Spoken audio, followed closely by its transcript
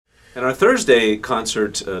And our Thursday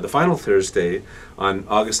concert, the final Thursday on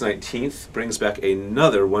August 19th, brings back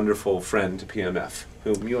another wonderful friend to PMF,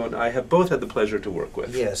 whom you and I have both had the pleasure to work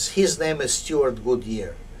with. Yes, his name is Stuart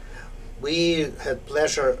Goodyear. We had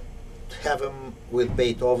pleasure to have him with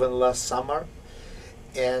Beethoven last summer,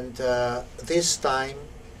 and this time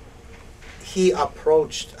he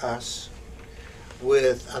approached us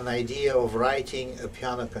with an idea of writing a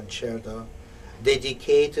piano concerto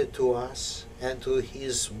dedicated to us and to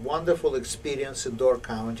his wonderful experience in Door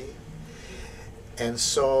County. And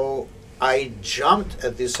so I jumped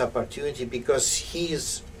at this opportunity because he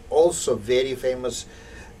is also very famous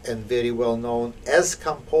and very well known as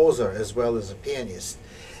composer as well as a pianist.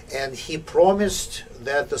 And he promised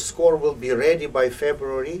that the score will be ready by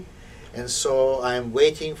February, and so I'm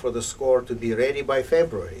waiting for the score to be ready by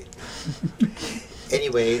February.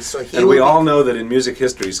 Anyway, so he And we all know that in music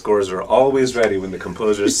history, scores are always ready when the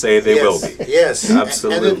composers say they will be. Yes,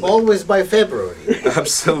 Absolutely. and always by February.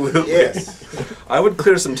 Absolutely. Yes. I would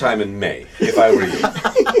clear some time in May if I were you.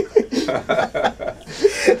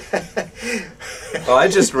 Well, I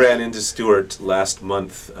just ran into Stuart last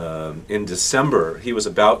month in December. He was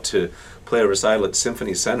about to play a recital at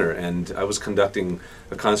Symphony Center, and I was conducting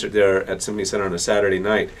a concert there at Symphony Center on a Saturday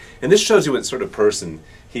night. And this shows you what sort of person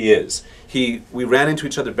he is. We ran into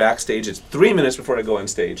each other backstage. It's 3 minutes before I go on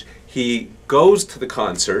stage. He goes to the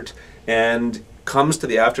concert and comes to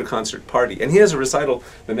the after-concert party. And he has a recital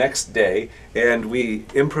the next day, and we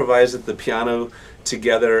improvise at the piano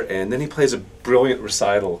together, and then he plays a brilliant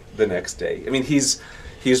recital the next day. I mean, he's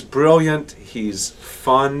brilliant, he's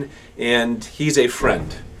fun, and he's a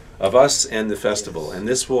friend of us and the festival. And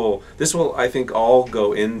this will, I think, all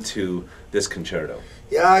go into this concerto.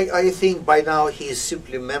 Yeah, I think by now he is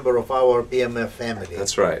simply a member of our PMF family.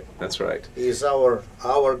 That's right, that's right. He is our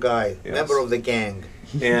guy, Yes. member of the gang.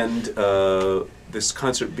 And this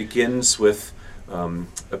concert begins with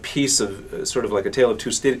a piece of, sort of like a tale of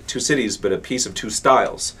two cities, but a piece of two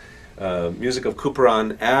styles. Music of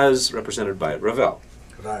Couperin as represented by Ravel.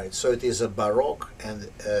 Right, so it is a Baroque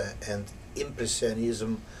and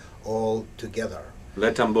Impressionism all together.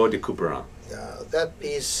 Le Tambour de Couperin. That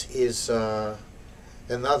piece is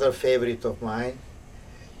another favorite of mine.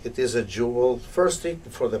 It is a jewel, first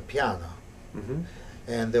written for the piano. Mm-hmm.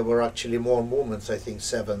 And there were actually more movements, I think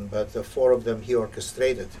 7, but the 4 of them he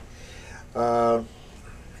orchestrated. And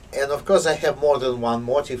of course I have more than one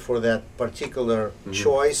motive for that particular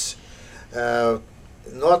choice,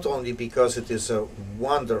 not only because it is a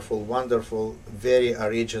wonderful, wonderful, very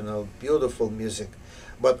original, beautiful music,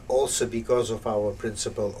 but also because of our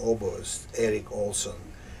principal oboist, Eric Olson,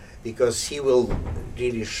 because he will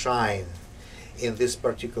really shine in this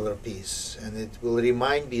particular piece, and it will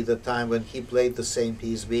remind me the time when he played the same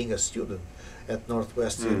piece being a student at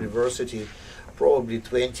Northwestern University, probably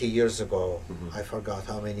 20 years ago. I forgot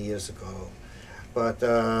how many years ago, but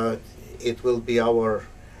it will be our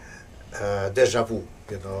deja vu,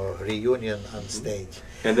 reunion on stage.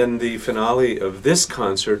 And then the finale of this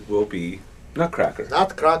concert will be Nutcracker.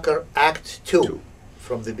 Nutcracker Act 2,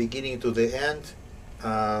 from the beginning to the end.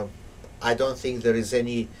 I don't think there is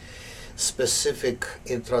any specific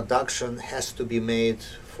introduction has to be made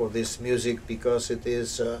for this music, because it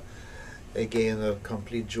is again a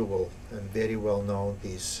complete jewel and very well known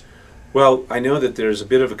piece. Well, I know that there's a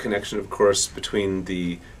bit of a connection, of course, between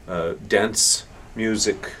the dance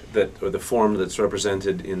music or the form that's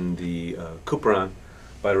represented in the Couperin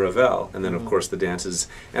by Ravel, and then of course the dances.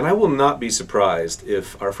 And I will not be surprised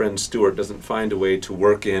if our friend Stuart doesn't find a way to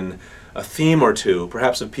work in a theme or two,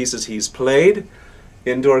 perhaps of pieces he's played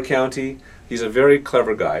in Door County. He's a very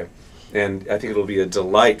clever guy, and I think it'll be a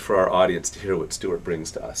delight for our audience to hear what Stuart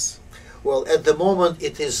brings to us. Well, at the moment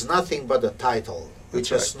it is nothing but a title. We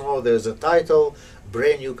just know there's a title,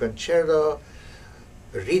 Brand New Concerto,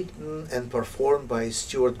 written and performed by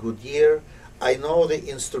Stuart Goodyear. I know the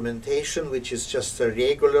instrumentation, which is just a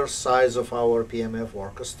regular size of our PMF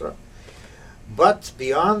orchestra. But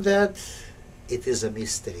beyond that, it is a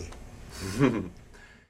mystery.